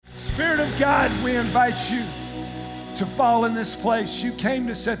Spirit of God, we invite you to fall in this place. You came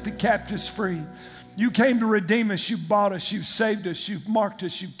to set the captives free. You came to redeem us. You bought us. You've saved us. You've marked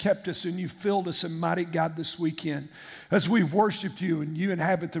us. You've kept us. And you've filled us. And mighty God, this weekend, as we've worshiped you and you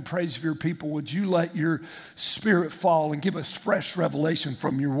inhabit the praise of your people, would you let your Spirit fall and give us fresh revelation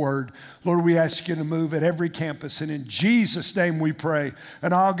from your word? Lord, we ask you to move at every campus. And in Jesus' name we pray.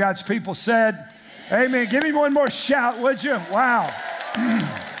 And all God's people said, amen. Give me one more shout, would you? Wow.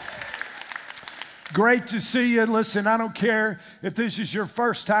 Great to see you. Listen, I don't care if this is your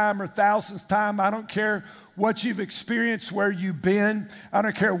first time or thousandth time. I don't care what you've experienced, where you've been. I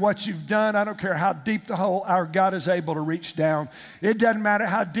don't care what you've done. I don't care how deep the hole our God is able to reach down. It doesn't matter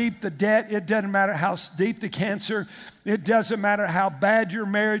how deep the debt. It doesn't matter how deep the cancer. It doesn't matter how bad your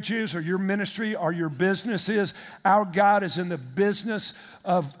marriage is or your ministry or your business is. Our God is in the business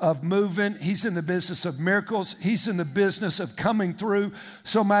of moving. He's in the business of miracles. He's in the business of coming through.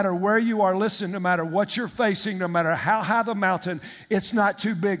 So no matter where you are, listen, no matter what you're facing, no matter how high the mountain, it's not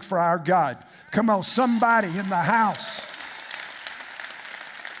too big for our God. Come on, somebody in the house.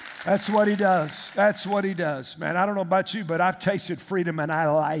 That's what he does. That's what he does. Man, I don't know about you, but I've tasted freedom and I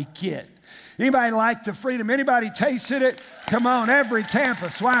like it. Anybody like the freedom? Anybody tasted it? Come on, every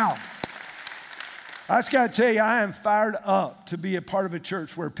campus. Wow. I just got to tell you, I am fired up to be a part of a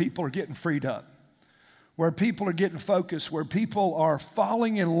church where people are getting freed up, where people are getting focused, where people are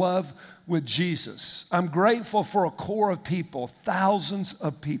falling in love with Jesus. I'm grateful for a core of people, thousands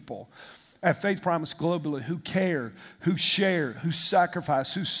of people at Faith Promise globally who care, who share, who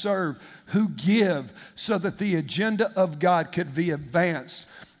sacrifice, who serve, who give so that the agenda of God could be advanced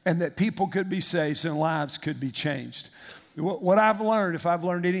and that people could be saved and lives could be changed. What I've learned, if I've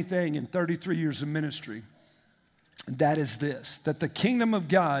learned anything in 33 years of ministry, that is this, that the kingdom of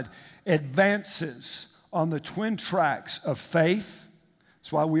God advances on the twin tracks of faith.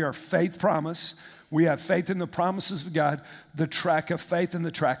 That's why we are Faith Promise. We have faith in the promises of God, the track of faith and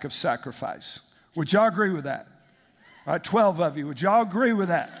the track of sacrifice. Would y'all agree with that? All right, 12 of you. Would y'all agree with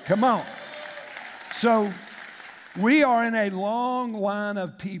that? Come on. So we are in a long line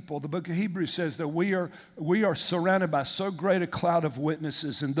of people. The book of Hebrews says that we are surrounded by so great a cloud of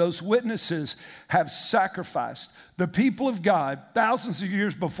witnesses, and those witnesses have sacrificed. The people of God, thousands of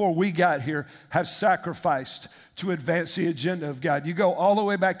years before we got here, have sacrificed to advance the agenda of God. You go all the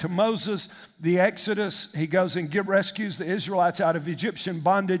way back to Moses, the Exodus. He goes and rescues the Israelites out of Egyptian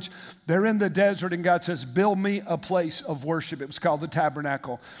bondage. They're in the desert, and God says, build me a place of worship. It was called the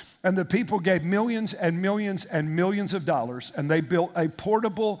tabernacle. And the people gave millions and millions and millions of dollars, and they built a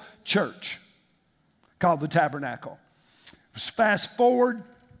portable church called the tabernacle. Fast forward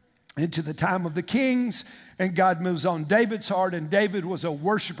into the time of the kings, and God moves on David's heart, and David was a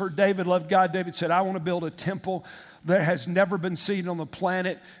worshiper. David loved God. David said, I want to build a temple that has never been seen on the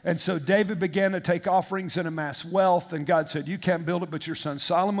planet. And so David began to take offerings and amass wealth, and God said, you can't build it, but your son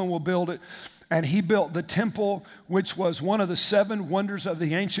Solomon will build it. And he built the temple, which was one of the 7 wonders of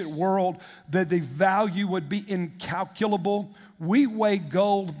the ancient world, that the value would be incalculable. We weigh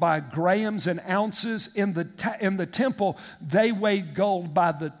gold by grams and ounces. In the temple, they weighed gold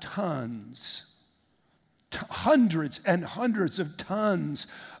by the tons. Hundreds and hundreds of tons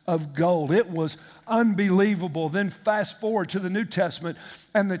of gold. It was unbelievable. Then fast forward to the New Testament,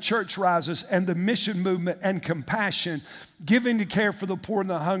 and the church rises, and the mission movement and compassion, giving to care for the poor and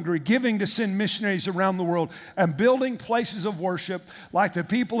the hungry, giving to send missionaries around the world, and building places of worship like the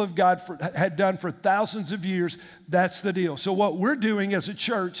people of God had done for thousands of years. That's the deal. So what we're doing as a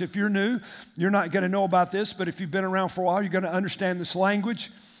church, if you're new, you're not going to know about this, but if you've been around for a while, you're going to understand this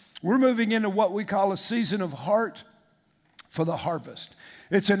language. We're moving into what we call a season of heart for the harvest.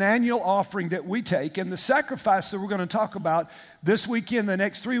 It's an annual offering that we take, and the sacrifice that we're going to talk about this weekend, the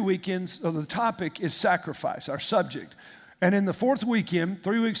next 3 weekends, the topic is sacrifice, our subject. And in the 4th weekend,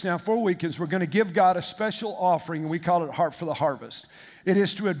 3 weeks now, 4 weekends, we're going to give God a special offering, and we call it Heart for the Harvest. It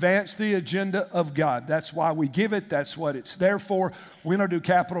is to advance the agenda of God. That's why we give it. That's what it's there for. We don't do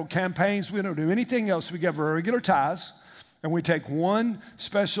capital campaigns. We don't do anything else. We give our regular tithes. And we take one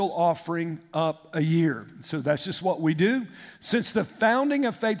special offering up a year. So that's just what we do. Since the founding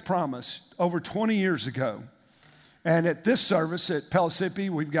of Faith Promise over 20 years ago, and at this service at Pellissippi,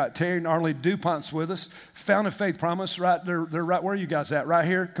 we've got Terry and Arlie DuPont's with us. Founded Faith Promise, right there. They're right where are you guys at? Right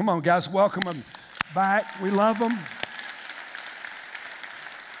here. Come on, guys. Welcome them back. We love them.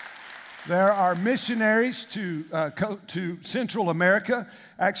 There are missionaries to Central America.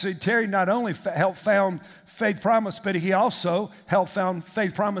 Actually, Terry not only helped found Faith Promise, but he also helped found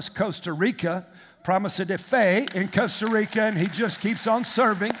Faith Promise Costa Rica, Promesa de Fe in Costa Rica, and he just keeps on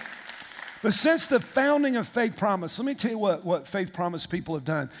serving. But since the founding of Faith Promise, let me tell you what Faith Promise people have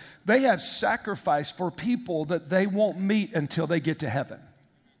done. They have sacrificed for people that they won't meet until they get to heaven.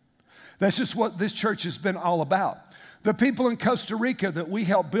 That's just what this church has been all about. The people in Costa Rica that we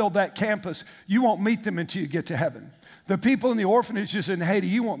helped build that campus, you won't meet them until you get to heaven. The people in the orphanages in Haiti,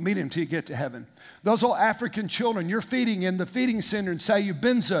 you won't meet them until you get to heaven. Those old African children you're feeding in the feeding center in Sayou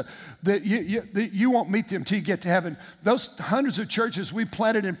Benza, you won't meet them until you get to heaven. Those hundreds of churches we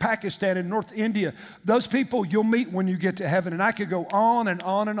planted in Pakistan and North India, those people you'll meet when you get to heaven. And I could go on and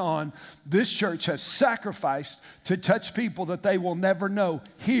on and on. This church has sacrificed to touch people that they will never know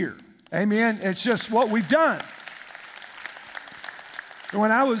here. Amen? It's just what we've done. When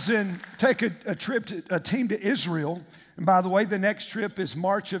I was take a trip, a team to Israel, and by the way, the next trip is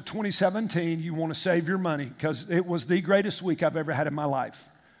March of 2017. You want to save your money because it was the greatest week I've ever had in my life.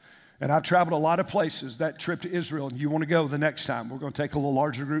 And I've traveled a lot of places, that trip to Israel, and you want to go the next time. We're going to take a little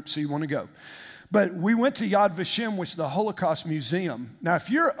larger group, so you want to go. But we went to Yad Vashem, which is the Holocaust Museum. Now, if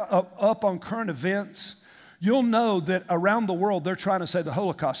you're up on current events, you'll know that around the world, they're trying to say the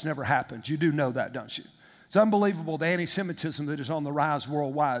Holocaust never happened. You do know that, don't you? It's unbelievable, the anti-Semitism that is on the rise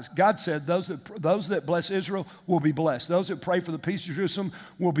worldwide. God said those that bless Israel will be blessed. Those that pray for the peace of Jerusalem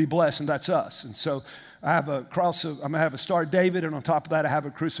will be blessed, and that's us. And so I have I'm going to have a Star of David, and on top of that, I have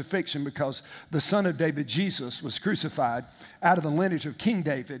a crucifixion because the son of David, Jesus, was crucified out of the lineage of King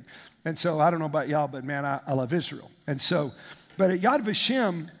David. And so I don't know about y'all, but man, I love Israel. And so, but at Yad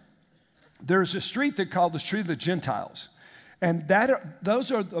Vashem, there's a street they call the Street of the Gentiles. And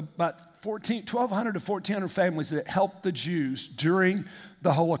those are about 1,200 to 1,400 families that helped the Jews during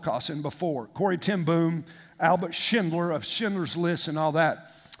the Holocaust and before. Corrie ten Boom, Albert Schindler of Schindler's List and all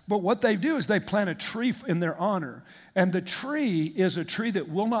that. But what they do is they plant a tree in their honor. And the tree is a tree that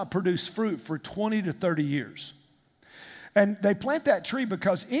will not produce fruit for 20 to 30 years. And they plant that tree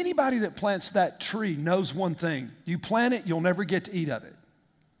because anybody that plants that tree knows one thing. You plant it, you'll never get to eat of it.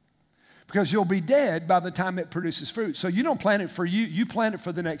 Because you'll be dead by the time it produces fruit. So you don't plant it for you, you plant it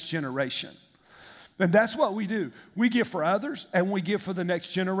for the next generation. And that's what we do. We give for others and we give for the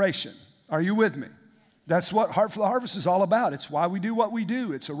next generation. Are you with me? That's what Heart for the Harvest is all about. It's why we do what we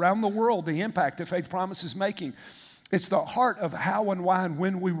do. It's around the world, the impact that Faith Promise is making. It's the heart of how and why and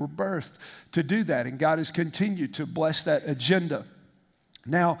when we were birthed to do that. And God has continued to bless that agenda.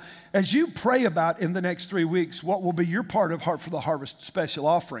 Now, as you pray about in the next 3 weeks, what will be your part of Heart for the Harvest special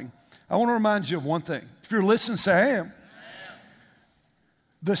offering, I want to remind you of one thing. If you're listening, say, I am.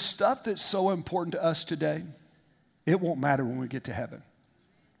 The stuff that's so important to us today, it won't matter when we get to heaven.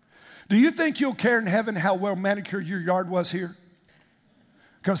 Do you think you'll care in heaven how well manicured your yard was here?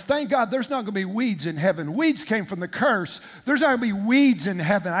 Because thank God there's not going to be weeds in heaven. Weeds came from the curse. There's not going to be weeds in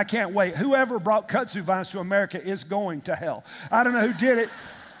heaven. I can't wait. Whoever brought kudzu vines to America is going to hell. I don't know who did it,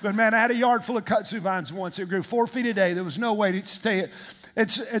 but man, I had a yard full of kudzu vines once. It grew 4 feet a day. There was no way to stay it.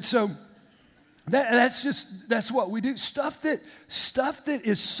 It's so that's what we do. Stuff that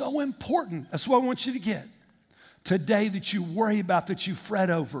is so important. That's what I want you to get. Today that you worry about, that you fret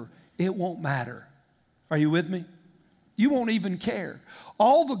over, it won't matter. Are you with me? You won't even care.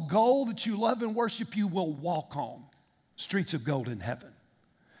 All the gold that you love and worship, you will walk on streets of gold in heaven.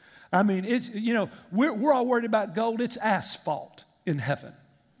 I mean, we're all worried about gold. It's asphalt in heaven.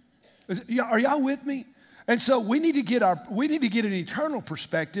 Are y'all with me? And so we need to get an eternal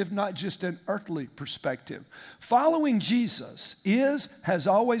perspective, not just an earthly perspective. Following Jesus has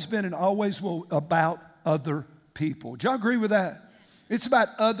always been and always will about other people. Do y'all agree with that? It's about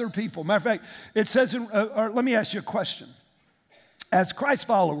other people. Matter of fact, it says, let me ask you a question. As Christ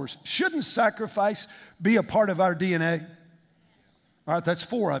followers, shouldn't sacrifice be a part of our DNA? All right, that's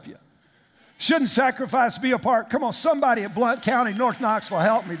 4 of you. Shouldn't sacrifice be a part? Come on, somebody at Blount County, North Knoxville,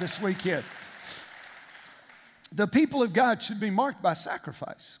 help me this weekend. The people of God should be marked by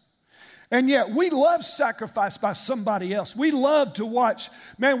sacrifice. And yet we love sacrifice by somebody else. We love to watch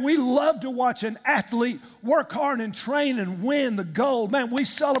an athlete work hard and train and win the gold. Man, we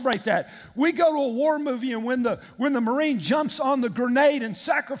celebrate that. We go to a war movie and when the Marine jumps on the grenade and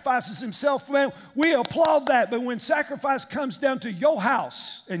sacrifices himself, man, we applaud that. But when sacrifice comes down to your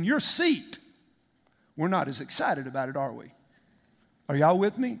house and your seat, we're not as excited about it, are we? Are y'all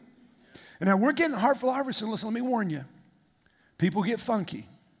with me? And now we're getting Heart for the Harvest, and listen, let me warn you. People get funky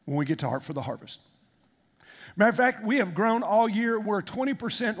when we get to Heart for the Harvest. Matter of fact, we have grown all year. We're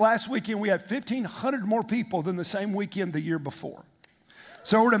 20%. Last weekend, we had 1,500 more people than the same weekend the year before.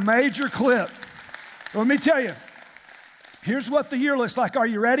 So we're at a major clip. Let me tell you, here's what the year looks like. Are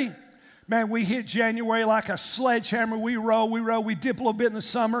you ready? Man, we hit January like a sledgehammer. We roll, we dip a little bit in the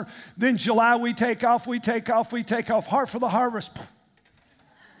summer. Then July, we take off. Heart for the Harvest.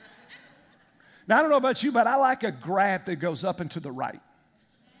 Now, I don't know about you, but I like a graph that goes up and to the right.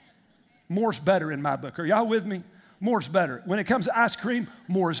 More's better in my book. Are y'all with me? More's better. When it comes to ice cream,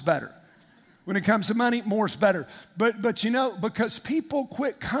 more is better. When it comes to money, more's better. But you know, because people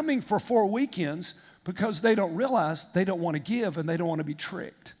quit coming for 4 weekends because they don't realize they don't want to give and they don't want to be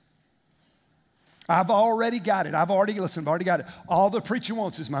tricked. I've already got it. I've already got it. All the preacher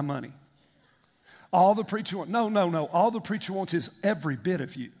wants is my money. All the preacher wants, no. All the preacher wants is every bit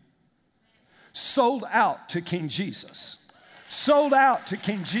of you. Sold out to King Jesus. Sold out to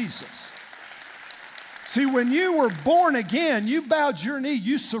King Jesus. See, when you were born again, you bowed your knee,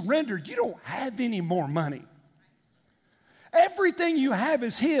 you surrendered. You don't have any more money. Everything you have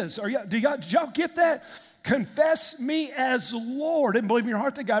is His. Did y'all get that? Confess me as Lord and believe in your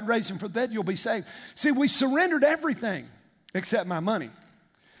heart that God raised Him from the dead, you'll be saved. See, we surrendered everything except my money.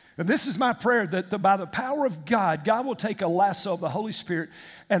 And this is my prayer that by the power of God, God will take a lasso of the Holy Spirit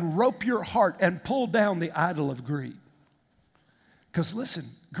and rope your heart and pull down the idol of greed. Because listen,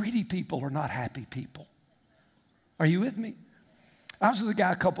 greedy people are not happy people. Are you with me? I was with a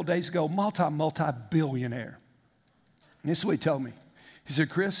guy a couple days ago, multi-billionaire. And this is what he told me. He said,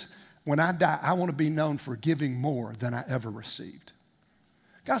 Chris, when I die, I want to be known for giving more than I ever received.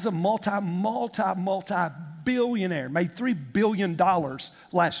 Guy's a multi-billionaire, made $3 billion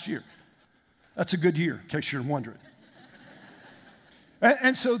last year. That's a good year, in case you're wondering.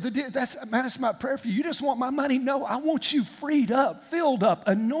 And so that's my prayer for you. You just want my money? No, I want you freed up, filled up,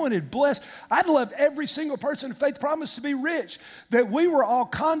 anointed, blessed. I'd love every single person in Faith Promise to be rich, that we were all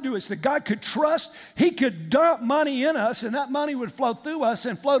conduits that God could trust. He could dump money in us, and that money would flow through us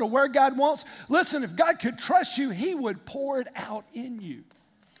and flow to where God wants. Listen, if God could trust you, He would pour it out in you.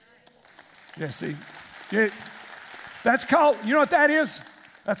 Yeah, see, that's called, you know what that is?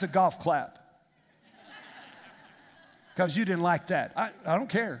 That's a golf clap. Because you didn't like that. I don't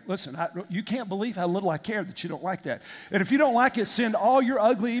care. Listen, you can't believe how little I care that you don't like that. And if you don't like it, send all your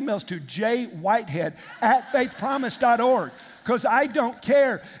ugly emails to jwhitehead@faithpromise.org. Because I don't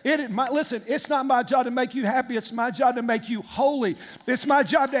care. Listen, it's not my job to make you happy. It's my job to make you holy. It's my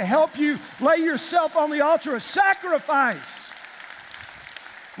job to help you lay yourself on the altar of sacrifice.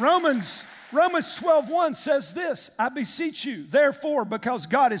 Romans 12:1 says this, I beseech you, therefore, because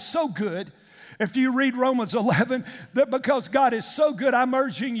God is so good. If you read Romans 11, that because God is so good, I'm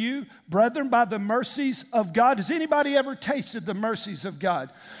urging you, brethren, by the mercies of God. Has anybody ever tasted the mercies of God?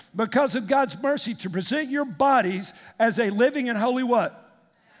 Because of God's mercy, to present your bodies as a living and holy what?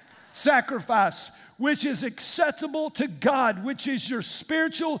 Sacrifice, which is acceptable to God, which is your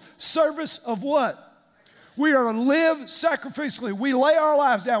spiritual service of what? We are to live sacrificially. We lay our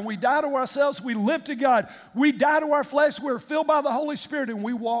lives down. We die to ourselves. We live to God. We die to our flesh. We're filled by the Holy Spirit, and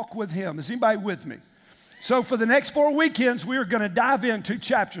we walk with Him. Is anybody with me? So for the next 4 weekends, we are going to dive into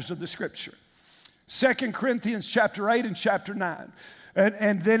chapters of the Scripture. 2 Corinthians chapter 8 and chapter 9.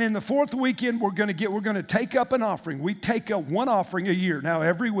 And then in the 4th weekend, we're going to take up an offering. We take up one offering a year. Now,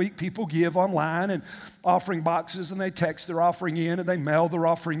 every week people give online and offering boxes, and they text their offering in, and they mail their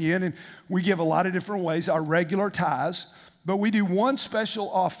offering in, and we give a lot of different ways, our regular tithes. But we do one special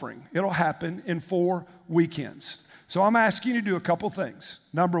offering. It'll happen in 4 weekends. So I'm asking you to do a couple things.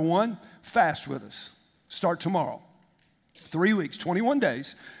 Number one, fast with us. Start tomorrow. 3 weeks, 21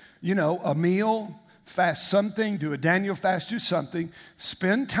 days. You know, a meal, fast something, do a Daniel fast, do something.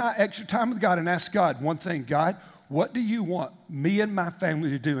 Spend extra time with God and ask God one thing. God, what do you want me and my family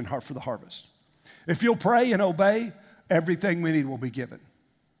to do in Heart for the Harvest? If you'll pray and obey, everything we need will be given.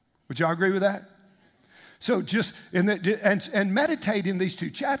 Would y'all agree with that? So just, and meditate in these 2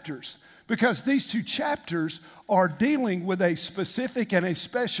 chapters, because these 2 chapters are dealing with a specific and a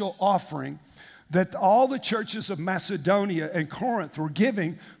special offering that all the churches of Macedonia and Corinth were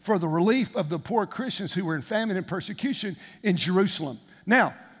giving for the relief of the poor Christians who were in famine and persecution in Jerusalem.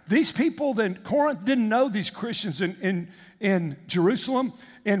 Now, these people in Corinth didn't know these Christians in Jerusalem,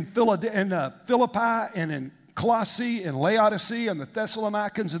 in Philippi, and in Colossae, and Laodicea, and the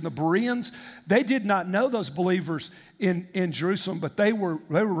Thessalonians, and the Bereans. They did not know those believers in Jerusalem, but they were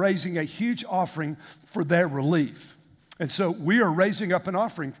raising a huge offering for their relief. And so we are raising up an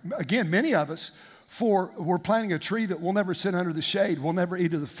offering. Again, many of us, we're planting a tree that we'll never sit under the shade. We'll never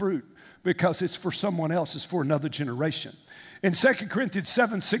eat of the fruit because it's for someone else. It's for another generation. In 2 Corinthians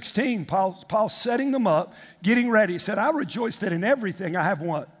 7:16, Paul's setting them up, getting ready. He said, I rejoice that in everything I have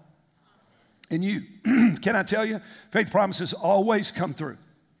what? In you. Can I tell you? Faith promises always come through.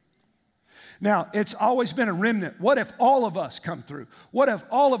 Now, it's always been a remnant. What if all of us come through? What if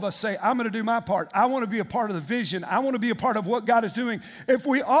all of us say, I'm going to do my part. I want to be a part of the vision. I want to be a part of what God is doing. If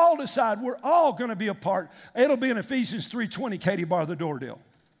we all decide we're all going to be a part, it'll be an Ephesians 3:20 Katie bar the door deal.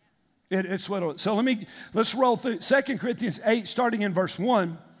 So let's roll through 2 Corinthians 8, starting in verse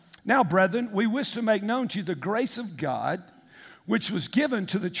 1. Now, brethren, we wish to make known to you the grace of God, which was given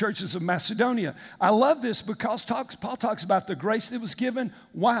to the churches of Macedonia. I love this because Paul talks about the grace that was given.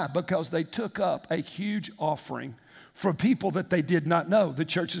 Why? Because they took up a huge offering for people that they did not know, the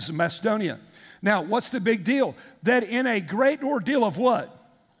churches of Macedonia. Now, what's the big deal? That in a great ordeal of what?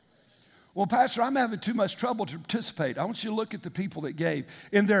 Well, Pastor, I'm having too much trouble to participate. I want you to look at the people that gave.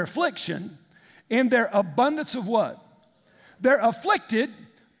 In their affliction, in their abundance of what? They're afflicted,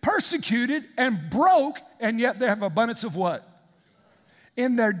 persecuted, and broke, and yet they have abundance of what?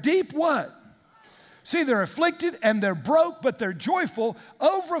 In their deep what? See, they're afflicted and they're broke, but they're joyful,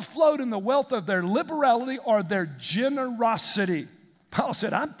 overflowed in the wealth of their liberality or their generosity. Paul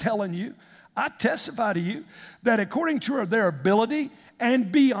said, I'm telling you, I testify to you that according to their ability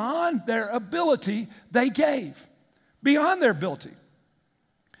and beyond their ability, they gave. Beyond their ability.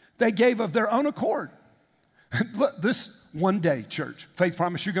 They gave of their own accord. Look, this one day, church, Faith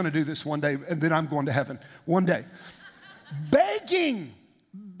Promise, you're going to do this one day, and then I'm going to heaven one day.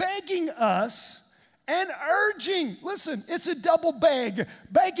 begging us and urging, listen, it's a double beg,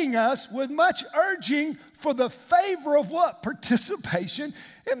 begging us with much urging for the favor of what? Participation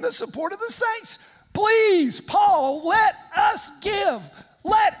in the support of the saints. Please, Paul, let us give.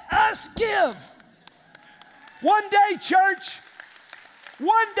 Let us give. One day, church,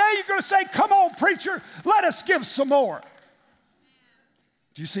 one day you're going to say, come on, preacher, let us give some more.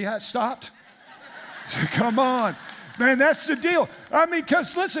 Do you see how it stopped? Come on. Man, that's the deal. I mean,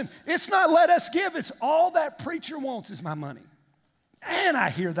 because listen, it's not let us give. It's all that preacher wants is my money. And I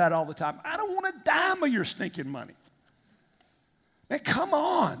hear that all the time. I don't want a dime of your stinking money. Man, come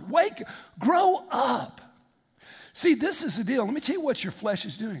on. Grow up. See, this is the deal. Let me tell you what your flesh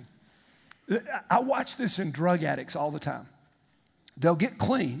is doing. I watch this in drug addicts all the time. They'll get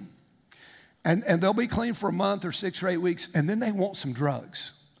clean, and they'll be clean for a month or 6 or 8 weeks, and then they want some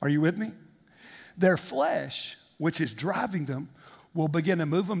drugs. Are you with me? Their flesh, which is driving them, will begin to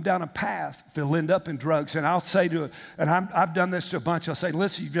move them down a path. They'll end up in drugs. And I'll say I've done this to a bunch. I'll say,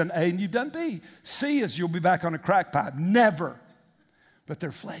 listen, you've done A and you've done B. C is you'll be back on a crack pipe. Never. But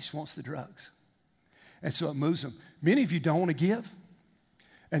their flesh wants the drugs. And so it moves them. Many of you don't want to give.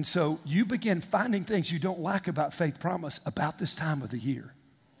 And so you begin finding things you don't like about Faith Promise about this time of the year.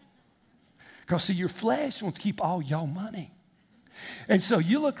 Because see, your flesh wants to keep all y'all money. And so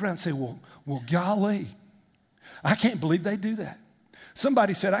you look around and say, well, golly, I can't believe they do that.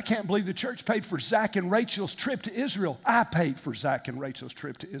 Somebody said, I can't believe the church paid for Zach and Rachel's trip to Israel. I paid for Zach and Rachel's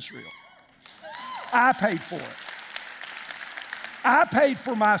trip to Israel. I paid for it. I paid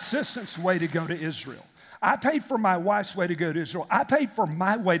for my assistant's way to go to Israel. I paid for my wife's way to go to Israel. I paid for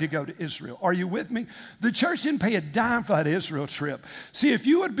my way to go to Israel. Are you with me? The church didn't pay a dime for that Israel trip. See, if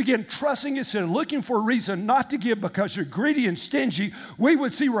you would begin trusting instead of looking for a reason not to give because you're greedy and stingy, we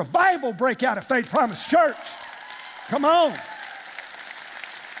would see revival break out at Faith Promise Church. Come on.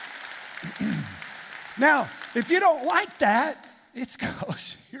 Now, if you don't like that, it's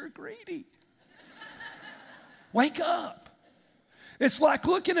because you're greedy. Wake up. It's like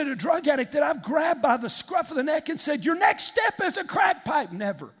looking at a drug addict that I've grabbed by the scruff of the neck and said, your next step is a crack pipe.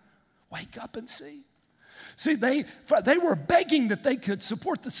 Never. Wake up and see. See, they were begging that they could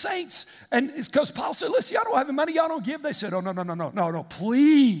support the saints. And it's because Paul said, listen, y'all don't have the money, y'all don't give. They said, oh, no,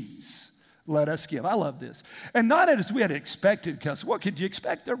 please let us give. I love this. And not as we had expected, because what could you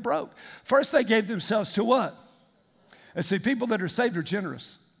expect? They're broke. First, they gave themselves to what? And see, people that are saved are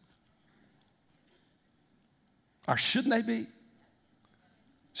generous. Or shouldn't they be?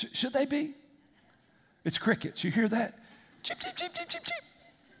 Should they be? It's crickets. You hear that? Cheep, cheep, cheep, cheep, cheep, cheep.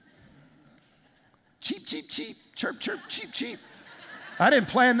 Cheep, cheep, cheep. Chirp, chirp, cheep, cheep. I didn't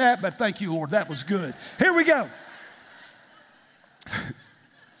plan that, but thank you, Lord. That was good. Here we go.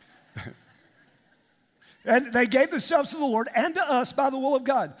 And they gave themselves to the Lord and to us by the will of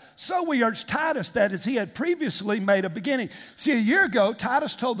God. So we urge Titus that as he had previously made a beginning. See, a year ago,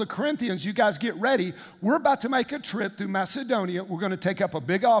 Titus told the Corinthians, you guys get ready. We're about to make a trip through Macedonia. We're going to take up a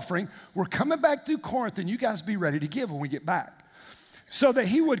big offering. We're coming back through Corinth, and you guys be ready to give when we get back. So that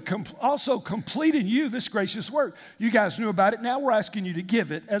he would also complete in you this gracious work. You guys knew about it. Now we're asking you to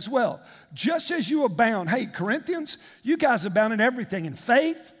give it as well. Just as you abound. Hey, Corinthians, you guys abound in everything. In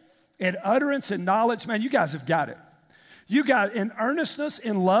faith, in utterance and knowledge, man, you guys have got it. You got in earnestness,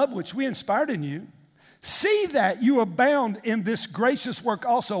 in love, which we inspired in you. See that you abound in this gracious work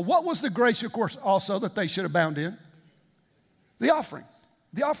also. What was the gracious work also that they should abound in? The offering.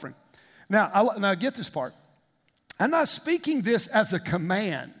 The offering. Now get this part. I'm not speaking this as a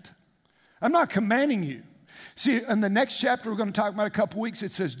command. I'm not commanding you. See, in the next chapter we're going to talk about a couple weeks,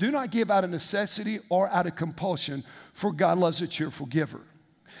 it says, do not give out of necessity or out of compulsion, for God loves a cheerful giver.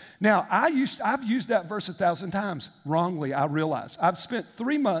 Now, I've used that verse 1,000 times wrongly, I realize. I've spent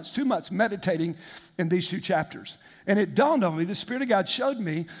 2 months meditating in these 2 chapters. And it dawned on me, the Spirit of God showed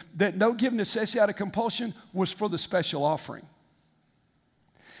me that no give necessity out of compulsion was for the special offering.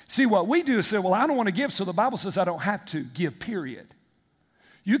 See, what we do is say, well, I don't want to give, so the Bible says I don't have to give, period.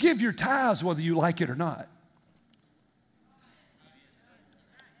 You give your tithes whether you like it or not.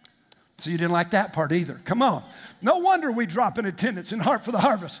 So you didn't like that part either. Come on. No wonder we drop in attendance in Heart for the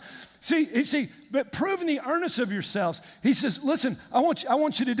Harvest. See, but proving the earnestness of yourselves. He says, listen, I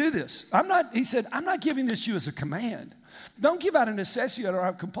want you to do this. I'm not giving this to you as a command. Don't give out of necessity or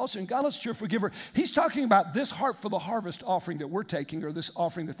out of compulsion. God loves a cheerful giver. He's talking about this Heart for the Harvest offering that we're taking, or this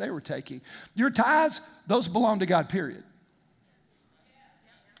offering that they were taking. Your tithes, those belong to God, period.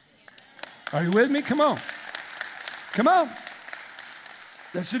 Are you with me? Come on. Come on.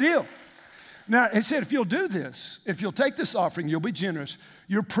 That's the deal. Now, he said, if you'll do this, if you'll take this offering, you'll be generous.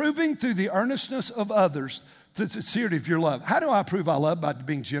 You're proving through the earnestness of others the sincerity of your love. How do I prove I love? By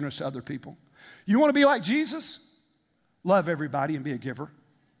being generous to other people. You want to be like Jesus? Love everybody and be a giver.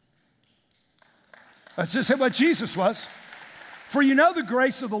 That's just what Jesus was. For you know the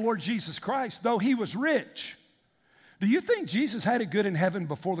grace of the Lord Jesus Christ, though he was rich. Do you think Jesus had it good in heaven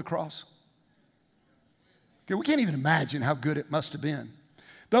before the cross? Okay, we can't even imagine how good it must have been.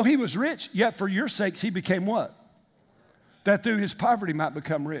 Though he was rich, yet for your sakes he became what? That through his poverty might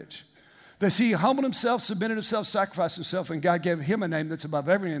become rich. That he humbled himself, submitted himself, sacrificed himself, and God gave him a name that's above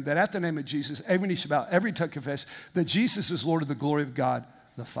every name, that at the name of Jesus, every knee shall bow, every tongue confess that Jesus is Lord of the glory of God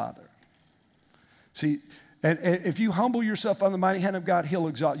the Father. See, and if you humble yourself on the mighty hand of God, he'll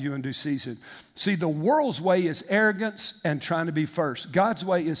exalt you in due season. See, the world's way is arrogance and trying to be first. God's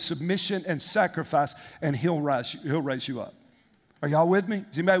way is submission and sacrifice, and he'll raise you up. Are y'all with me?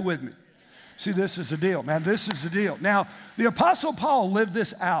 Is anybody with me? See, this is the deal, man. This is the deal. Now, the Apostle Paul lived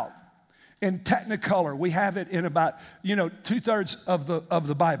this out in Technicolor. We have it in about, 2/3 of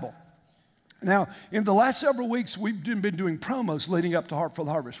the Bible. Now, in the last several weeks, we've been doing promos leading up to Heart for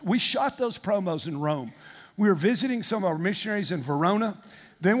the Harvest. We shot those promos in Rome. We were visiting some of our missionaries in Verona.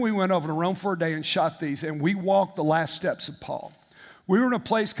 Then we went over to Rome for a day and shot these, and we walked the last steps of Paul. We were in a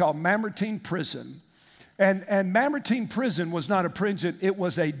place called Mamertine Prison. And Mamertine Prison was not a prison, it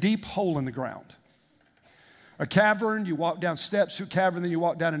was a deep hole in the ground. A cavern, you walk down steps to a cavern, then you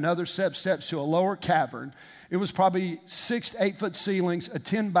walk down another steps to a lower cavern. It was probably 6 to 8 foot ceilings, a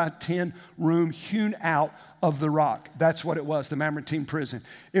 10 by 10 room hewn out of the rock. That's what it was, the Mamertine Prison.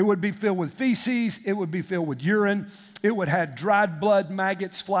 It would be filled with feces, it would be filled with urine, it would have dried blood,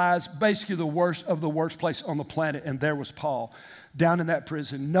 maggots, flies, basically the worst of the worst place on the planet. And there was Paul down in that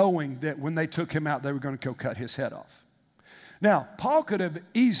prison, knowing that when they took him out, they were going to go cut his head off. Now, Paul could have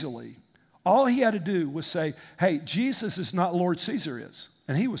easily, all he had to do was say, hey, Jesus is not Lord, Caesar is.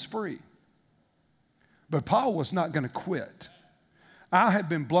 And he was free. But Paul was not going to quit. I have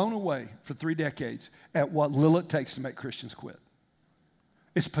been blown away for 3 decades at what little it takes to make Christians quit.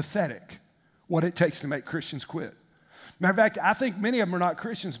 It's pathetic what it takes to make Christians quit. Matter of fact, I think many of them are not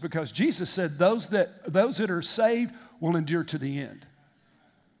Christians because Jesus said those that are saved will endure to the end.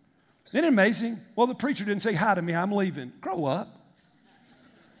 Isn't it amazing? Well, the preacher didn't say hi to me, I'm leaving. Grow up.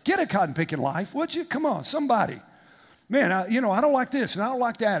 Get a cotton picking life, would you? Come on, somebody. Man, I don't like this and I don't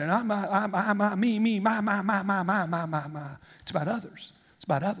like that, and my. It's about others. It's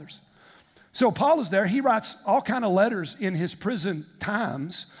about others. So Paul is there. He writes all kind of letters in his prison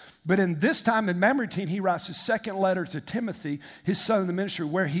times. But in this time in Mamertine, he writes his second letter to Timothy, his son in the ministry,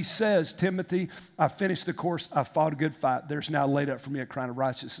 where he says, Timothy, I finished the course, I fought a good fight. There's now laid up for me a crown of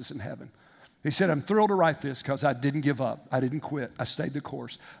righteousness in heaven. He said, I'm thrilled to write this because I didn't give up. I didn't quit. I stayed the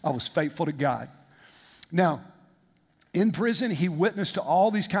course. I was faithful to God. Now, in prison, he witnessed to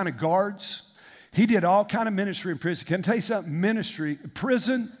all these kind of guards. He did all kind of ministry in prison. Can I tell you something?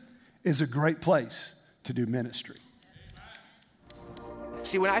 Prison is a great place to do ministry.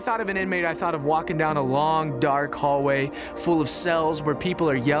 See, when I thought of an inmate, I thought of walking down a long, dark hallway full of cells where people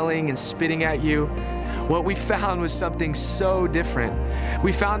are yelling and spitting at you. What we found was something so different.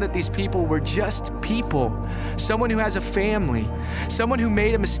 We found that these people were just people. Someone who has a family, someone who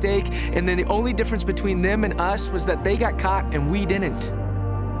made a mistake, and then the only difference between them and us was that they got caught and we didn't.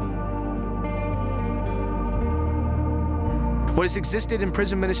 What has existed in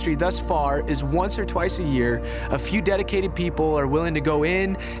prison ministry thus far is once or twice a year, a few dedicated people are willing to go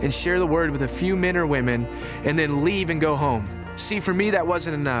in and share the word with a few men or women and then leave and go home. See, for me, that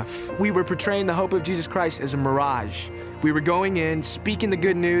wasn't enough. We were portraying the hope of Jesus Christ as a mirage. We were going in, speaking the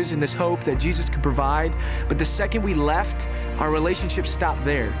good news and this hope that Jesus could provide, but the second we left, our relationship stopped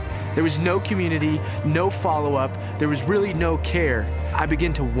there. There was no community, no follow-up, there was really no care. I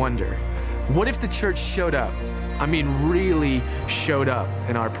began to wonder, what if the church showed up? I mean, really showed up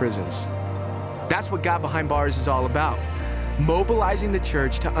in our prisons? That's what God Behind Bars is all about. Mobilizing the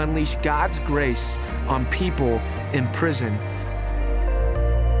church to unleash God's grace on people in prison.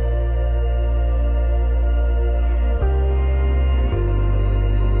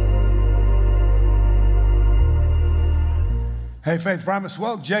 Hey, Faith Promise.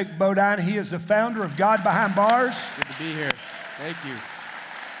 Well, Jake Bodine, he is the founder of God Behind Bars. Good to be here. Thank you.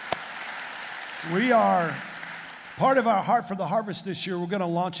 We are, part of our Heart for the Harvest this year, we're going to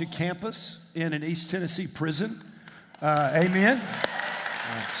launch a campus in an East Tennessee prison. Amen.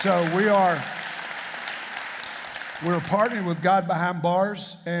 So we're partnering with God Behind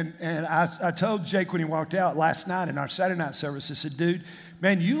Bars. And I told Jake when he walked out last night in our Saturday night service, I said, dude,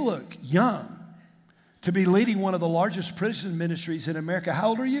 man, you look young to be leading one of the largest prison ministries in America. How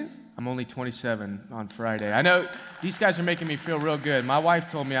old are you? I'm only 27 on Friday. I know these guys are making me feel real good. My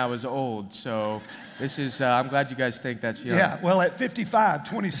wife told me I was old, so this is, I'm glad you guys think that's young. Yeah, well, at 55,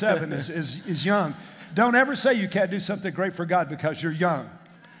 27 is young. Don't ever say you can't do something great for God because you're young.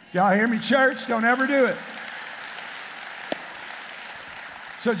 Y'all hear me, church? Don't ever do it.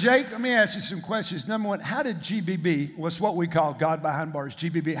 So, Jake, let me ask you some questions. Number one, how did GBB, what's what we call God Behind Bars,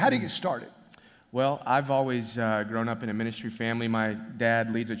 GBB, how did you get started? Well, I've always grown up in a ministry family. My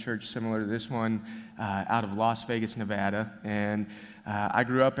dad leads a church similar to this one out of Las Vegas, Nevada. And I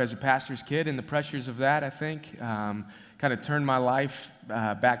grew up as a pastor's kid, and the pressures of that, I think, kind of turned my life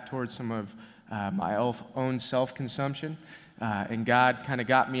back towards some of my own self-consumption. And God kind of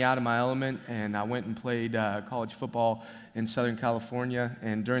got me out of my element, and I went and played college football in Southern California.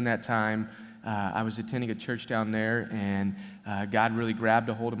 And during that time, I was attending a church down there, and God really grabbed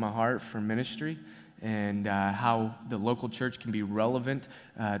a hold of my heart for ministry and how the local church can be relevant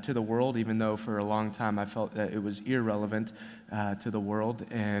to the world, even though for a long time I felt that it was irrelevant to the world.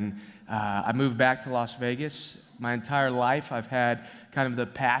 And I moved back to Las Vegas. My entire life I've had kind of the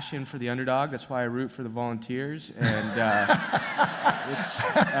passion for the underdog. That's why I root for the Volunteers. And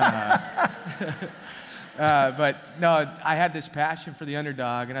but no, I had this passion for the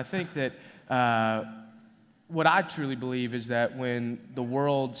underdog, and I think that what I truly believe is that when the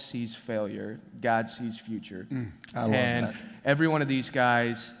world sees failure, God sees future. I love that. Every one of these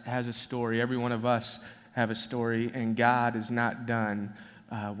guys has a story. Every one of us have a story, and God is not done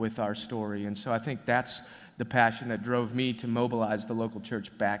with our story. And so I think that's the passion that drove me to mobilize the local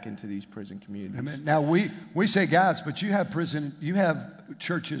church back into these prison communities. Amen. Now we say guys, but you have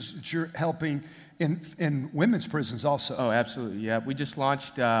churches that you're helping in women's prisons also. Oh, absolutely, yeah. We just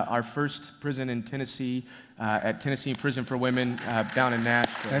launched our first prison in Tennessee at Tennessee Prison for Women down in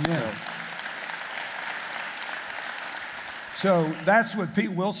Nashville. Amen. So that's with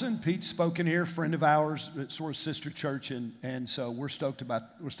Pete Wilson. Pete's spoken here, friend of ours, sort of sister church, and so we're stoked.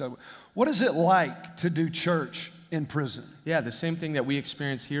 What is it like to do church in prison? Yeah, the same thing that we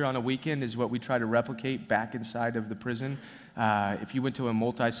experience here on a weekend is what we try to replicate back inside of the prison. If you went to a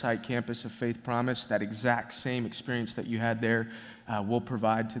multi-site campus of Faith Promise, that exact same experience that you had there, we'll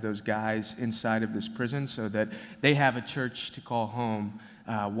provide to those guys inside of this prison so that they have a church to call home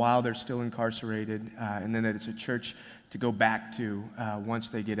while they're still incarcerated, and then that it's a church to go back to once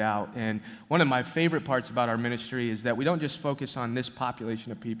they get out. And one of my favorite parts about our ministry is that we don't just focus on this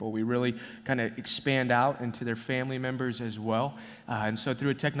population of people. We really kind of expand out into their family members as well. And so through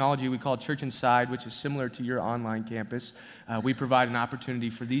a technology we call Church Inside, which is similar to your online campus, we provide an opportunity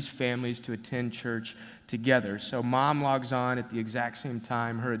for these families to attend church together. So mom logs on at the exact same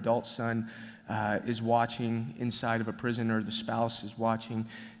time her adult son is watching inside of a prison, or the spouse is watching,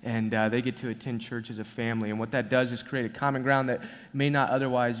 and they get to attend church as a family. And what that does is create a common ground that may not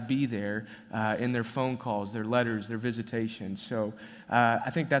otherwise be there in their phone calls, their letters, their visitations. So I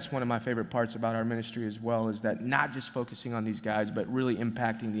think that's one of my favorite parts about our ministry as well, is that not just focusing on these guys, but really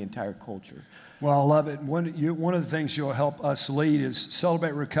impacting the entire culture. Well, I love it. One of the things you'll help us lead is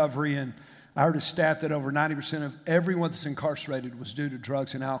Celebrate Recovery, and I heard a stat that over 90% of everyone that's incarcerated was due to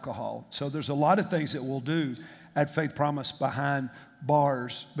drugs and alcohol. So there's a lot of things that we'll do at Faith Promise Behind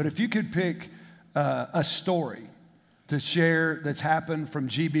Bars. But if you could pick a story to share that's happened from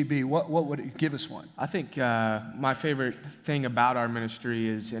GBB, what would it give us one? I think my favorite thing about our ministry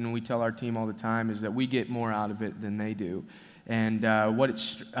is, and we tell our team all the time, is that we get more out of it than they do. And what it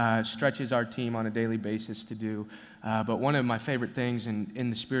stretches our team on a daily basis to do. But one of my favorite things, in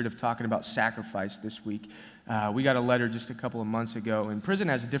the spirit of talking about sacrifice this week, we got a letter just a couple of months ago, and prison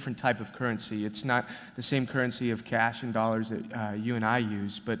has a different type of currency. It's not the same currency of cash and dollars that you and I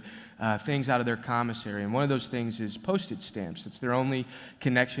use, but things out of their commissary. And one of those things is postage stamps. It's their only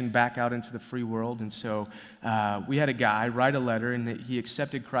connection back out into the free world. And so we had a guy write a letter, and he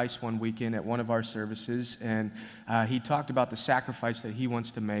accepted Christ one weekend at one of our services, and he talked about the sacrifice that he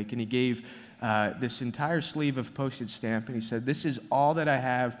wants to make, and he gave this entire sleeve of postage stamp, and he said, "This is all that I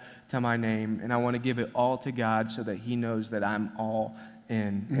have to my name, and I want to give it all to God so that he knows that I'm all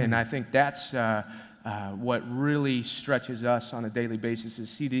in." And I think that's what really stretches us on a daily basis, is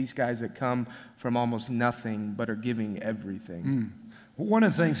see these guys that come from almost nothing but are giving everything. One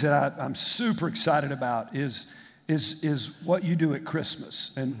of the things that I'm super excited about is what you do at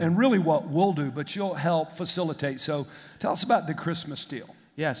Christmas, and really what we'll do, but you'll help facilitate. So tell us about the Christmas deal.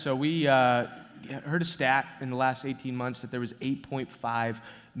 Yeah, so we heard a stat in the last 18 months that there was 8.5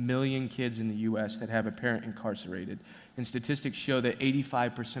 million kids in the U.S. that have a parent incarcerated. And statistics show that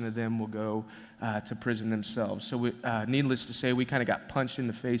 85% of them will go to prison themselves. So needless to say, we kind of got punched in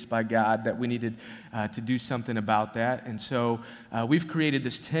the face by God that we needed to do something about that. And so we've created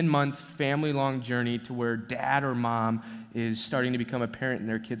this 10-month family-long journey to where dad or mom is starting to become a parent in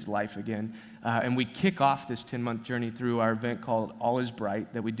their kid's life again. And we kick off this 10-month journey through our event called All is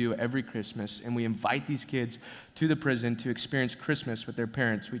Bright that we do every Christmas. And we invite these kids to the prison to experience Christmas with their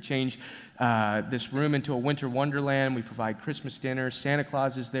parents. We change this room into a winter wonderland. We provide Christmas dinner. Santa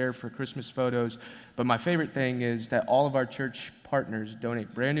Claus is there for Christmas photos. But my favorite thing is that all of our church partners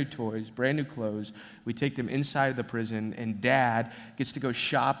donate brand new toys, brand new clothes. We take them inside of the prison, and dad gets to go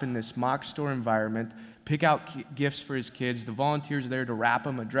shop in this mock store environment, pick out gifts for his kids. The volunteers are there to wrap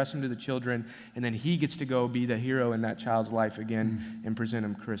them, address them to the children, and then he gets to go be the hero in that child's life again and present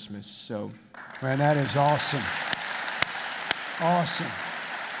them Christmas. So, man, that is awesome.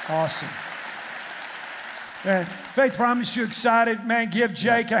 Awesome. Man, Faith Promise, you excited? Man, give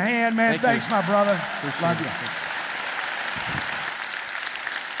Jake a hand, man. Thanks, my brother. Love you.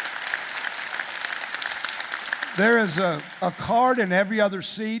 There is a card in every other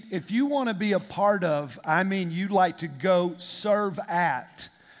seat. If you want to be a part of, you'd like to go serve at,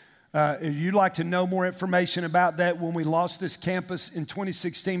 if you'd like to know more information about that, when we launched this campus in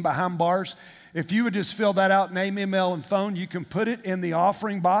 2016 behind bars, if you would just fill that out, name, email, and phone, you can put it in the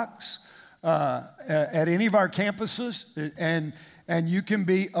offering box at any of our campuses, and you can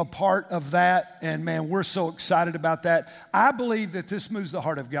be a part of that. And man, we're so excited about that. I believe that this moves the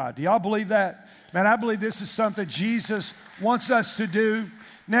heart of God. Do y'all believe that? Man, I believe this is something Jesus wants us to do.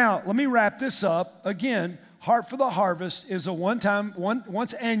 Now, let me wrap this up. Again, Heart for the Harvest is a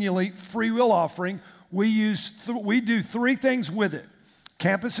once annually free will offering. We do three things with it: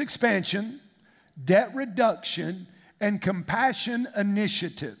 campus expansion, debt reduction, and compassion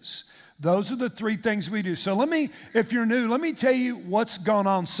initiatives. Those are the three things we do. So if you're new, let me tell you what's gone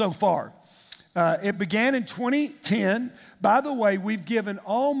on so far. It began in 2010. By the way, we've given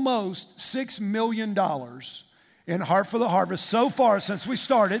almost $6 million in Heart for the Harvest so far since we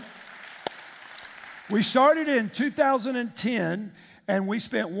started. We started in 2010, and we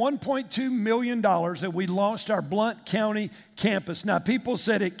spent $1.2 million, and we launched our Blount County campus. Now, people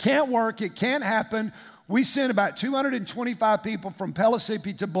said it can't work, it can't happen. We sent about 225 people from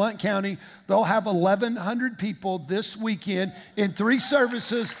Pellissippi to Blount County. They'll have 1,100 people this weekend in 3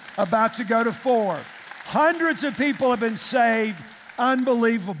 services, about to go to 4. Hundreds of people have been saved.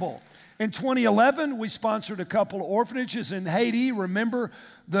 Unbelievable. In 2011, we sponsored a couple of orphanages in Haiti. Remember,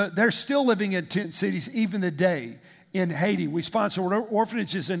 they're still living in tent cities even today in Haiti. We sponsored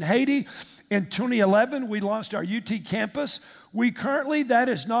orphanages in Haiti. In 2011, we launched our UT campus. That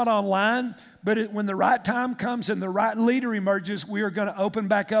is not online, but when the right time comes and the right leader emerges, we are going to open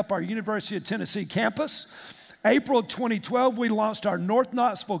back up our University of Tennessee campus. April 2012, we launched our North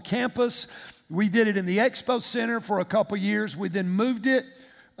Knoxville campus. We did it in the Expo Center for a couple years. We then moved it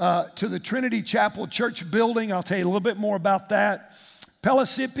to the Trinity Chapel Church building. I'll tell you a little bit more about that.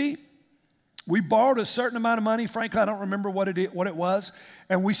 Pellissippi, we borrowed a certain amount of money. Frankly, I don't remember what it was.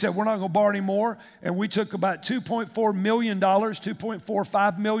 And we said, we're not going to borrow any more. And we took about $2.4 million,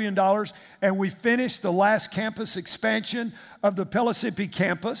 $2.45 million, and we finished the last campus expansion of the Pellissippi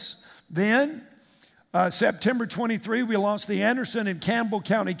campus. Then, September 23, we launched the Anderson and Campbell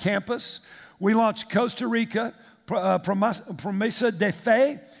County campus. We launched Costa Rica, Promesa de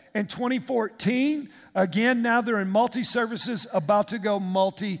Fe in 2014. Again, now they're in multi-services, about to go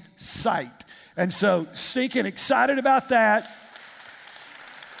multi-site. And so, stinking excited about that.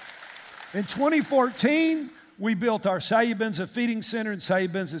 In 2014, we built our Sayubenza Feeding Center in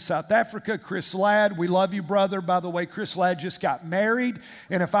Sayubenza, South Africa. Chris Ladd, we love you, brother. By the way, Chris Ladd just got married.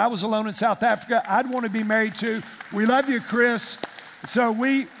 And if I was alone in South Africa, I'd want to be married too. We love you, Chris. So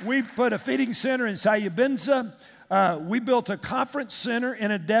we put a feeding center in Sayubenza. We built a conference center in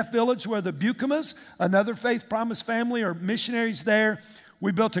a deaf village where the Bukamas, another Faith Promise family, are missionaries there.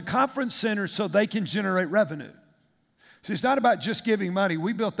 We built a conference center so they can generate revenue. See, it's not about just giving money.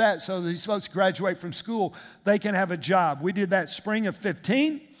 We built that so these folks graduate from school, they can have a job. We did that spring of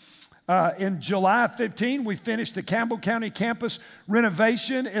 15. In July of 15, we finished the Campbell County campus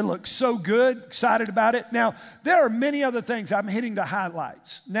renovation. It looks so good, excited about it. Now, there are many other things. I'm hitting the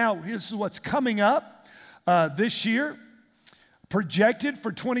highlights. Now, here's what's coming up this year. Projected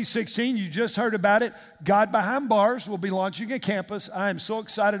for 2016, you just heard about it. God Behind Bars will be launching a campus. I am so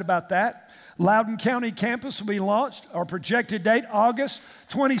excited about that. Loudoun County campus will be launched. Our projected date, August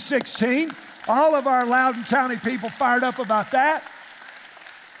 2016. All of our Loudoun County people fired up about that.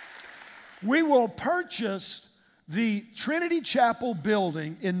 We will purchase the Trinity Chapel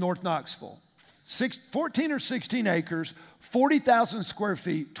building in North Knoxville. 14 or 16 acres, 40,000 square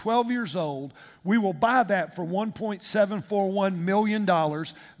feet, 12 years old. We will buy that for $1.741 million.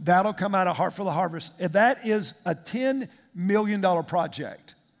 That'll come out of Heart for the Harvest. That is a $10 million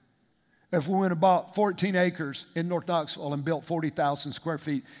project. If we went and bought 14 acres in North Knoxville and built 40,000 square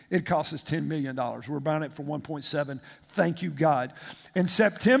feet, it costs us $10 million. We're buying it for 1.7. Thank you, God. In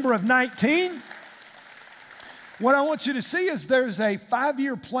September of 19, what I want you to see is there's a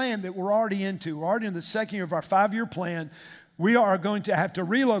 5-year plan that we're already into. We're already in the second year of our 5-year plan. We are going to have to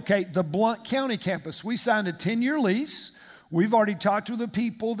relocate the Blount County campus. We signed a 10-year lease. We've already talked to the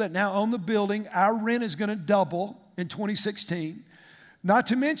people that now own the building. Our rent is going to double in 2016. Not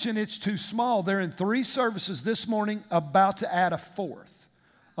to mention, it's too small. They're in 3 services this morning, about to add a 4th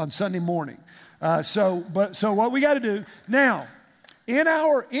on Sunday morning. So what we got to do now, in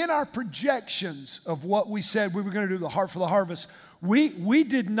our projections of what we said we were going to do, the Heart for the Harvest, we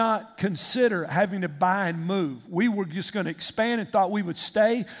did not consider having to buy and move. We were just going to expand and thought we would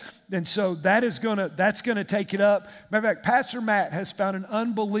stay. And so that's going to take it up. Matter of fact, Pastor Matt has found an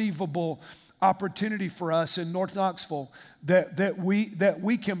unbelievable opportunity for us in North Knoxville that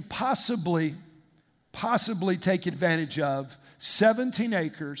we can possibly take advantage of. 17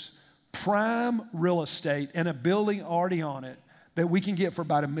 acres, prime real estate, and a building already on it that we can get for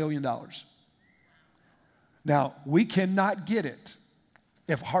about $1 million. Now, we cannot get it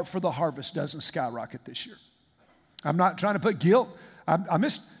if Heart for the Harvest doesn't skyrocket this year. I'm not trying to put guilt. I'm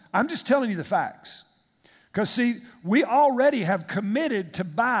just telling you the facts. Because, see, we already have committed to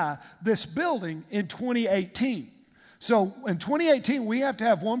buy this building in 2018. So in 2018, we have to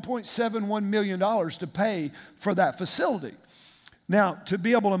have $1.71 million to pay for that facility. Now, to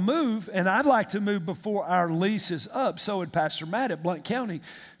be able to move, and I'd like to move before our lease is up, so would Pastor Matt at Blount County.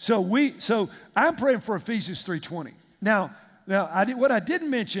 So I'm praying for Ephesians 3:20. Now what I didn't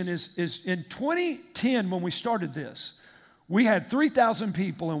mention is in 2010, when we started this, we had 3,000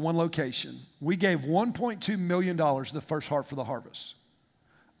 people in one location. We gave $1.2 million the first Heart for the Harvest.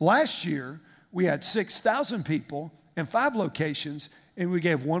 Last year, we had 6,000 people in 5 locations, and we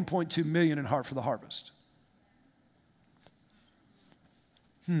gave $1.2 million in Heart for the Harvest.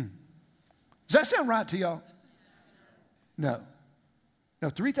 Does that sound right to y'all? No,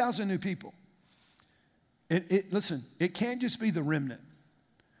 3,000 new people. Listen, it can't just be the remnant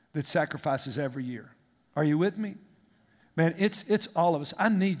that sacrifices every year. Are you with me? Man, it's all of us. I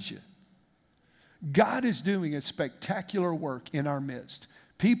need you. God is doing a spectacular work in our midst.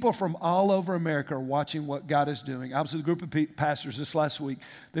 People from all over America are watching what God is doing. I was with a group of pastors this last week.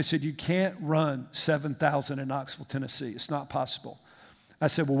 They said, you can't run 7,000 in Knoxville, Tennessee. It's not possible. I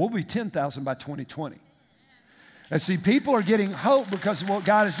said, well, we'll be 10,000 by 2020. And see, people are getting hope because of what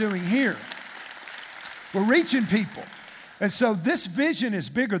God is doing here. We're reaching people. And so this vision is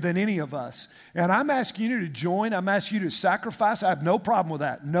bigger than any of us. And I'm asking you to join. I'm asking you to sacrifice. I have no problem with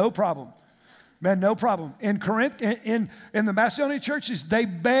that. No problem. Man, no problem. In Corinth, in the Macedonian churches, they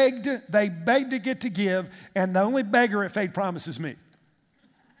begged to get to give, and the only beggar at Faith Promise is me.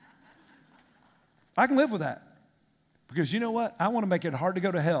 I can live with that. Because you know what? I want to make it hard to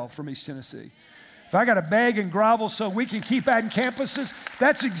go to hell from East Tennessee. If I got to beg and grovel so we can keep adding campuses,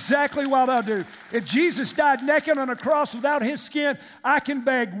 that's exactly what I'll do. If Jesus died naked on a cross without his skin, I can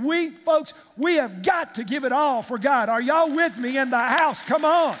beg. Folks, we have got to give it all for God. Are y'all with me in the house? Come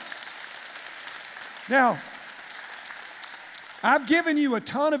on. Now, I've given you a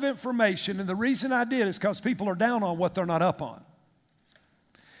ton of information, and the reason I did is because people are down on what they're not up on.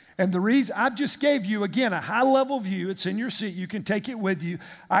 And the reason, I've just gave you, again, a high-level view. It's in your seat. You can take it with you.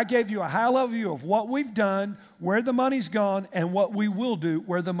 I gave you a high-level view of what we've done, where the money's gone, and what we will do,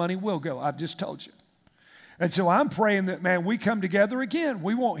 where the money will go. I've just told you. And so I'm praying that, man, we come together again.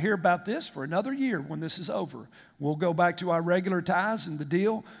 We won't hear about this for another year when this is over. We'll go back to our regular tithes and the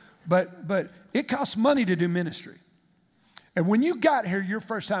deal. But it costs money to do ministry. And when you got here your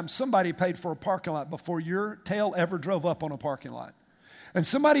first time, somebody paid for a parking lot before your tail ever drove up on a parking lot. And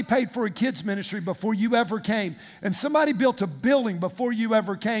somebody paid for a kids ministry before you ever came. And somebody built a building before you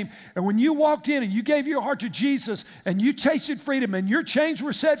ever came. And when you walked in and you gave your heart to Jesus and you tasted freedom and your chains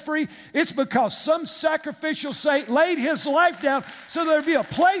were set free, it's because some sacrificial saint laid his life down so there'd be a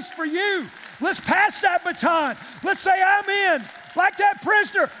place for you. Let's pass that baton. Let's say, I'm in. Like that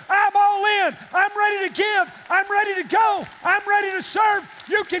prisoner, I'm all in. I'm ready to give. I'm ready to go. I'm ready to serve.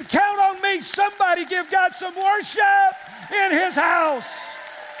 You can count on me. Somebody give God some worship in his house.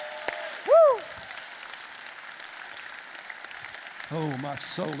 Woo! Oh, my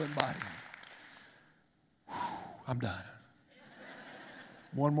soul and body. Whew, I'm done.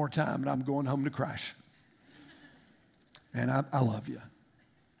 One more time and I'm going home to crash. And I love you.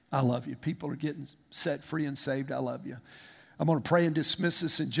 I love you. People are getting set free and saved. I love you. I'm going to pray and dismiss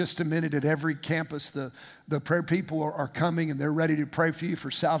us in just a minute. At every campus, the prayer people are coming and they're ready to pray for you for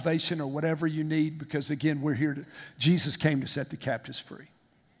salvation or whatever you need, because again, we're here Jesus came to set the captives free.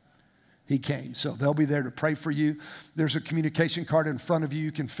 He came. So they'll be there to pray for you. There's a communication card in front of you.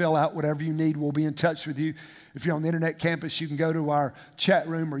 You can fill out whatever you need. We'll be in touch with you. If you're on the internet campus, you can go to our chat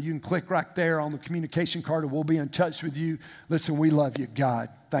room or you can click right there on the communication card and we'll be in touch with you. Listen, we love you. God,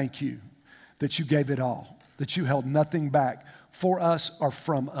 thank you that you gave it all, that you held nothing back for us or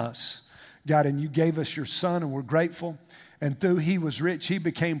from us. God, and you gave us your son and we're grateful. And through he was rich, he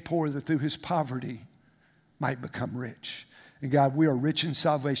became poor that through his poverty might become rich. And God, we are rich in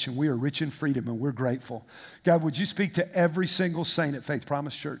salvation. We are rich in freedom and we're grateful. God, would you speak to every single saint at Faith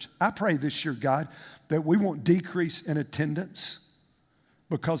Promise Church? I pray this year, God, that we won't decrease in attendance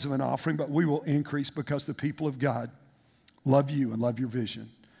because of an offering, but we will increase because the people of God love you and love your vision.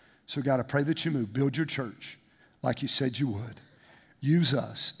 So God, I pray that you move, build your church like you said you would. Use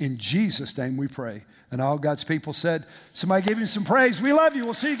us. In Jesus' name we pray. And all God's people said, somebody give him some praise. We love you.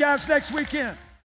 We'll see you guys next weekend.